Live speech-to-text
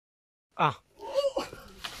ആ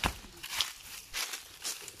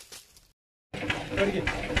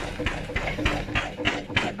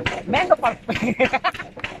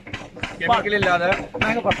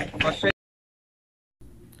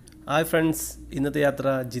hi friends, ഇന്നത്തെ യാത്ര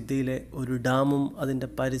ജിദ്ദയിലെ ഒരു ഡാമും അതിൻ്റെ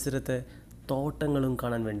പരിസരത്തെ തോട്ടങ്ങളും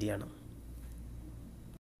കാണാൻ വേണ്ടിയാണ്.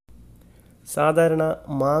 സാധാരണ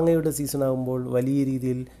മാങ്ങയുടെ സീസൺ ആകുമ്പോൾ വലിയ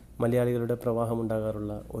രീതിയിൽ മലയാളികളുടെ പ്രവാഹം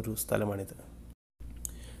ഉണ്ടാകാറുള്ള ഒരു സ്ഥലമാണിത്.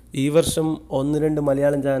 ഈ വർഷം 1-2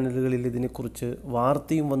 മലയാളം ചാനലുകളിൽ ഇതിനെക്കുറിച്ച്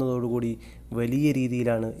വാർത്തയും വന്നതോടുകൂടി വലിയ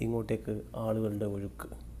രീതിയിലാണ് ഇങ്ങോട്ടേക്ക് ആളുകളുടെ ഒഴുക്ക്.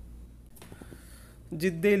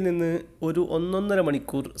 ജിദ്ദയിൽ നിന്ന് ഒരു 1.5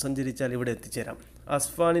 മണിക്കൂർ സഞ്ചരിച്ചാൽ ഇവിടെ എത്തിച്ചേരാം.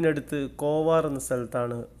 അസ്ഫാനിനടുത്ത് കോവാർ എന്ന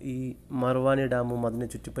സ്ഥലത്താണ് ഈ മർവാനി ഡാമും അതിനെ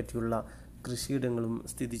ചുറ്റിപ്പറ്റിയുള്ള കൃഷിയിടങ്ങളും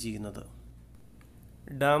സ്ഥിതി ചെയ്യുന്നത്.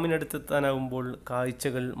 ഡാമിനടുത്തെത്താനാകുമ്പോൾ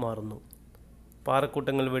കാഴ്ചകൾ മാറുന്നു.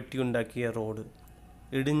 പാറക്കൂട്ടങ്ങൾ വെട്ടിയുണ്ടാക്കിയ റോഡ്,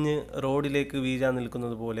 ഇടിഞ്ഞ് റോഡിലേക്ക് വീഴാൻ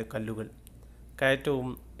നിൽക്കുന്നത് പോലെ കല്ലുകൾ, കയറ്റവും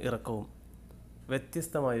ഇറക്കവും,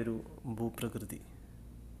 വ്യത്യസ്തമായൊരു ഭൂപ്രകൃതി.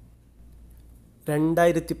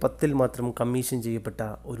 2010 മാത്രം കമ്മീഷൻ ചെയ്യപ്പെട്ട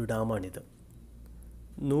ഒരു ഡാമാണിത്.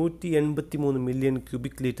 183 മില്യൺ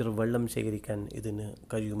ക്യൂബിക് ലിറ്റർ വെള്ളം ശേഖരിക്കാൻ ഇതിന്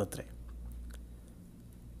കഴിയുമത്രേ.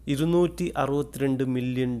 $262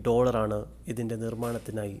 മില്യൺ ഇതിൻ്റെ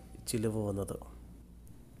നിർമ്മാണത്തിനായി ചിലവ് വന്നത്.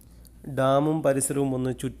 ഡാമും പരിസരവും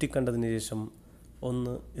ഒന്ന് ചുറ്റിക്കണ്ടതിന് ശേഷം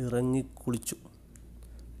ഒന്ന് ഇറങ്ങി കുളിച്ചു.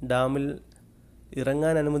 ഡാമിൽ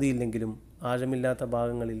ഇറങ്ങാൻ അനുമതിയില്ലെങ്കിലും ആഴമില്ലാത്ത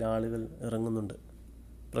ഭാഗങ്ങളിൽ ആളുകൾ ഇറങ്ങുന്നുണ്ട്,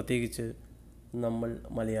 പ്രത്യേകിച്ച് നമ്മൾ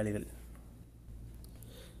മലയാളികൾ.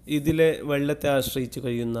 ഇതിലെ വെള്ളത്തെ ആശ്രയിച്ച്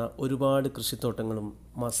കഴിയുന്ന ഒരുപാട് കൃഷിത്തോട്ടങ്ങളും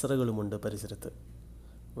മസറകളുമുണ്ട് പരിസരത്ത്.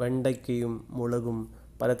 വെണ്ടയ്ക്കയും മുളകും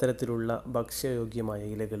പലതരത്തിലുള്ള ഭക്ഷ്യയോഗ്യമായ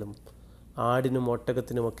ഇലകളും ആടിനും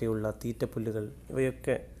ഒട്ടകത്തിനുമൊക്കെയുള്ള തീറ്റപ്പുല്ലുകൾ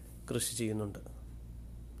ഇവയൊക്കെ കൃഷി ചെയ്യുന്നുണ്ട്.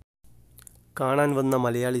 കാണാൻ വന്ന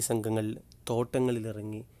മലയാളി സംഘങ്ങൾ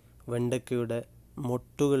തോട്ടങ്ങളിലിറങ്ങി വെണ്ടയ്ക്കയുടെ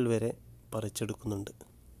മൊട്ടുകൾ വരെ പറിച്ചെടുക്കുന്നുണ്ട്.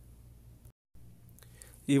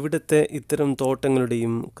 ഇവിടുത്തെ ഇത്തരം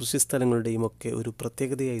തോട്ടങ്ങളുടെയും കൃഷിസ്ഥലങ്ങളുടെയും ഒക്കെ ഒരു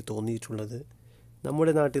പ്രത്യേകതയായി തോന്നിയിട്ടുള്ളത്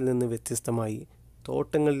നമ്മുടെ നാട്ടിൽ നിന്ന് വ്യത്യസ്തമായി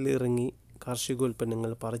തോട്ടങ്ങളിൽ ഇറങ്ങി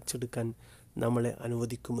കാർഷികോൽപ്പന്നങ്ങൾ പറിച്ചെടുക്കാൻ നമ്മളെ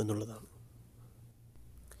അനുവദിക്കുമെന്നുള്ളതാണ്.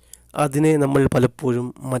 അതിനെ നമ്മൾ പലപ്പോഴും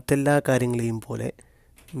മറ്റെല്ലാ കാര്യങ്ങളെയും പോലെ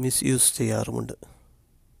മിസ്യൂസ് ചെയ്യാറുമുണ്ട്.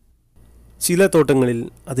 ചില തോട്ടങ്ങളിൽ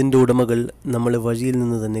അതിൻ്റെ ഉടമകൾ നമ്മളെ വഴിയിൽ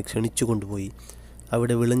നിന്ന് തന്നെ ക്ഷണിച്ചു കൊണ്ടുപോയി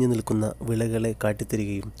അവിടെ വിളഞ്ഞു നിൽക്കുന്ന വിളകളെ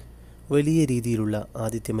കാട്ടിത്തരികയും വലിയ രീതിയിലുള്ള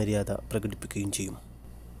ആതിഥ്യമര്യാദ പ്രകടിപ്പിക്കുകയും ചെയ്യും.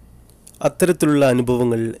 അത്തരത്തിലുള്ള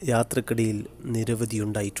അനുഭവങ്ങൾ യാത്രക്കിടയിൽ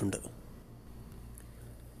നിരവധിയുണ്ടായിട്ടുണ്ട്.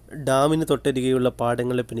 ഡാമിന് തൊട്ടരികെയുള്ള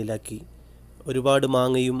പാടങ്ങളെ പിന്നിലാക്കി ഒരുപാട്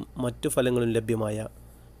മാങ്ങയും മറ്റു ഫലങ്ങളും ലഭ്യമായ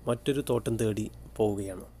മറ്റൊരു തോട്ടം തേടി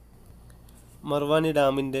പോവുകയാണ്. മർവാനി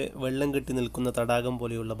ഡാമിൻ്റെ വെള്ളം കെട്ടി നിൽക്കുന്ന തടാകം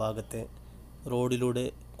പോലെയുള്ള ഭാഗത്തെ റോഡിലൂടെ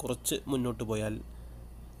കുറച്ച് മുന്നോട്ട് പോയാൽ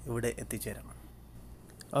ഇവിടെ എത്തിച്ചേരാം.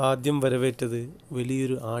 ആദ്യം വരവേറ്റത്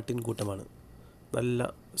വലിയൊരു ആട്ടിൻകൂട്ടമാണ്. നല്ല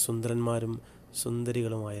സുന്ദരന്മാരും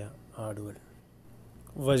സുന്ദരികളുമായ ആടുകൾ.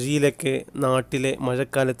 വഴിയിലൊക്കെ നാട്ടിലെ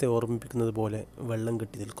മഴക്കാലത്തെ ഓർമ്മിപ്പിക്കുന്നത് പോലെ വെള്ളം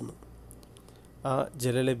കെട്ടി നിൽക്കുന്നു. ആ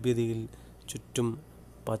ജലലഭ്യതയിൽ ചുറ്റും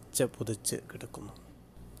പച്ച പുതച്ച് കിടക്കുന്നു.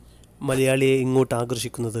 മലയാളിയെ ഇങ്ങോട്ട്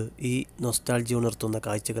ആകർഷിക്കുന്നത് ഈ നൊസ്റ്റാൾജിയ ഉണർത്തുന്ന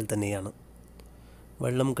കാഴ്ചകൾ തന്നെയാണ്.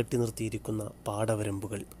 വെള്ളം കെട്ടി നിർത്തിയിരിക്കുന്ന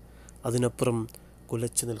പാടവരമ്പുകൾ, അതിനപ്പുറം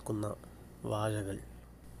കുലച്ചു നിൽക്കുന്ന വാഴകൾ.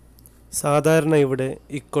 സാധാരണ ഇവിടെ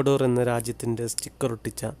ഇക്വഡോർ എന്ന രാജ്യത്തിൻ്റെ സ്റ്റിക്കർ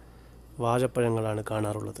ഒട്ടിച്ച വാഴപ്പഴങ്ങളാണ്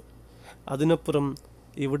കാണാറുള്ളത്. അതിനപ്പുറം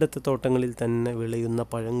ഇവിടുത്തെ തോട്ടങ്ങളിൽ തന്നെ വിളയുന്ന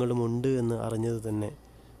പഴങ്ങളുമുണ്ട് എന്ന് അറിഞ്ഞത് തന്നെ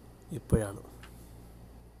ഇപ്പോഴാണ്.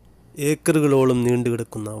 ഏക്കറുകളോളം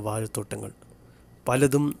നീണ്ടുകിടക്കുന്ന വാഴത്തോട്ടങ്ങൾ,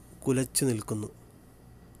 പലതും കുലച്ചു നിൽക്കുന്നു.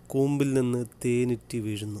 കൂമ്പിൽ നിന്ന് തേനിറ്റി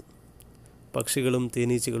വീഴുന്നു. പക്ഷികളും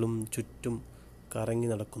തേനീച്ചകളും ചുറ്റും കറങ്ങി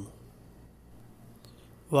നടക്കുന്നു.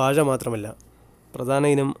 വാഴ മാത്രമല്ല, പ്രധാന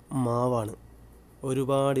ഇനം മാവാണ്.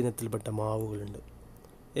 ഒരുപാട് ഇനത്തിൽപ്പെട്ട മാവുകളുണ്ട്.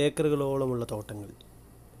 ഏക്കറുകളോളമുള്ള തോട്ടങ്ങൾ.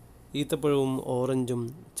 ഈത്തപ്പഴവും ഓറഞ്ചും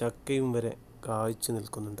ചക്കയും വരെ കായ്ച്ചു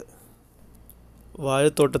നിൽക്കുന്നുണ്ട്.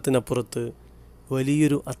 വാഴത്തോട്ടത്തിനപ്പുറത്ത്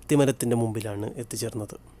വലിയൊരു അത്തിമരത്തിൻ്റെ മുമ്പിലാണ്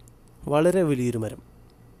എത്തിച്ചേർന്നത്. വളരെ വലിയൊരു മരം.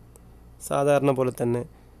 സാധാരണ പോലെ തന്നെ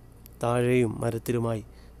താഴെയും മരത്തിലുമായി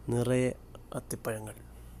നിറയെ അത്തിപ്പഴങ്ങൾ.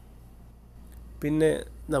 പിന്നെ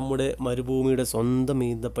നമ്മുടെ മരുഭൂമിയുടെ സ്വന്തം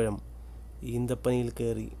ഈന്തപ്പഴം ഈന്തപ്പനയിൽ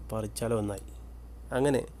കയറി പറിച്ചാലോ എന്നായി.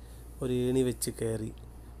 അങ്ങനെ ഒരു ഏണി വെച്ച് കയറി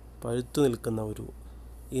പഴുത്തു നിൽക്കുന്ന ഒരു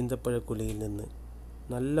ഈന്തപ്പഴക്കുലയിൽ നിന്ന്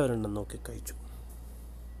നല്ലൊരെണ്ണം നോക്കി കഴിച്ചു.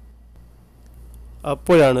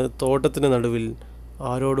 അപ്പോഴാണ് തോട്ടത്തിന് നടുവിൽ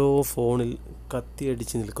ആരോടോ ഫോണിൽ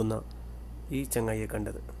കത്തിയടിച്ച് നിൽക്കുന്ന ഈ ചങ്ങായിയെ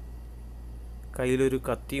കണ്ടത്. കയ്യിലൊരു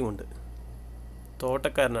കത്തിയുമുണ്ട്.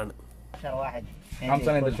 തോട്ടക്കാരനാണ്. 5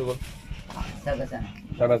 سنة انت شغل؟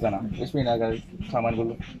 7 سنة. ايش فينا قال سامان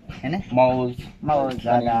كله؟ Ini Mouse, mau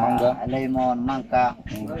ada mangga. lemon, mangga,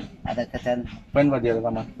 ada kacang. Pen ba dia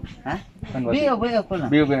sama? Hah? Pen ba? Bio bio pun.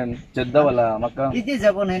 Biu ben jedda wala makka. Ini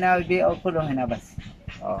zabun hina bio pun hina bas.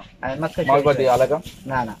 Oh. Makkah. Mouse ba dia alaga?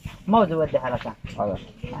 Nah nah. Mau juga halaka. Ada.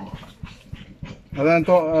 Ada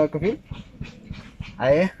untuk kafe?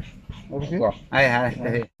 Aye. Kafe? Aye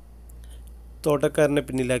aye. തോട്ടക്കാരനെ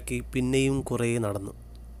പിന്നിലാക്കി പിന്നെയും കുറേ നടന്നു.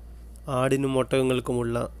 ആടിനും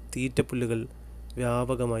ഒട്ടകങ്ങൾക്കുമുള്ള തീറ്റപ്പുല്ലുകൾ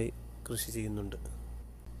വ്യാപകമായി കൃഷി ചെയ്യുന്നുണ്ട്.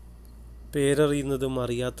 പേരറിയുന്നതും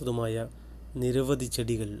അറിയാത്തതുമായ നിരവധി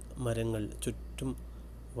ചെടികൾ, മരങ്ങൾ ചുറ്റും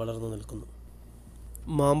വളർന്നു നിൽക്കുന്നു.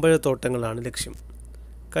 മാമ്പഴത്തോട്ടങ്ങളാണ് ലക്ഷ്യം.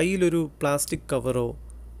 കയ്യിലൊരു പ്ലാസ്റ്റിക് കവറോ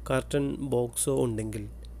കാർട്ടൺ ബോക്സോ ഉണ്ടെങ്കിൽ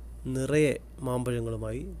നിറയെ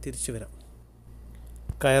മാമ്പഴങ്ങളുമായി തിരിച്ചു വരാം.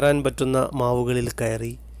 കയറാൻ പറ്റുന്ന മാവുകളിൽ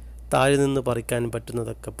കയറി താഴെ നിന്ന് പറിക്കാൻ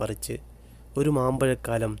പറ്റുന്നതൊക്കെ പറിച്ച് ഒരു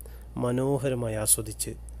മാമ്പഴക്കാലം മനോഹരമായി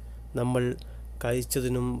ആസ്വദിച്ച് നമ്മൾ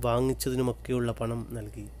കഴിച്ചതിനും വാങ്ങിച്ചതിനുമൊക്കെയുള്ള പണം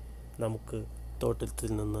നൽകി നമുക്ക്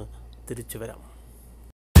തോട്ടത്തിൽ നിന്ന് തിരിച്ചു വരാം.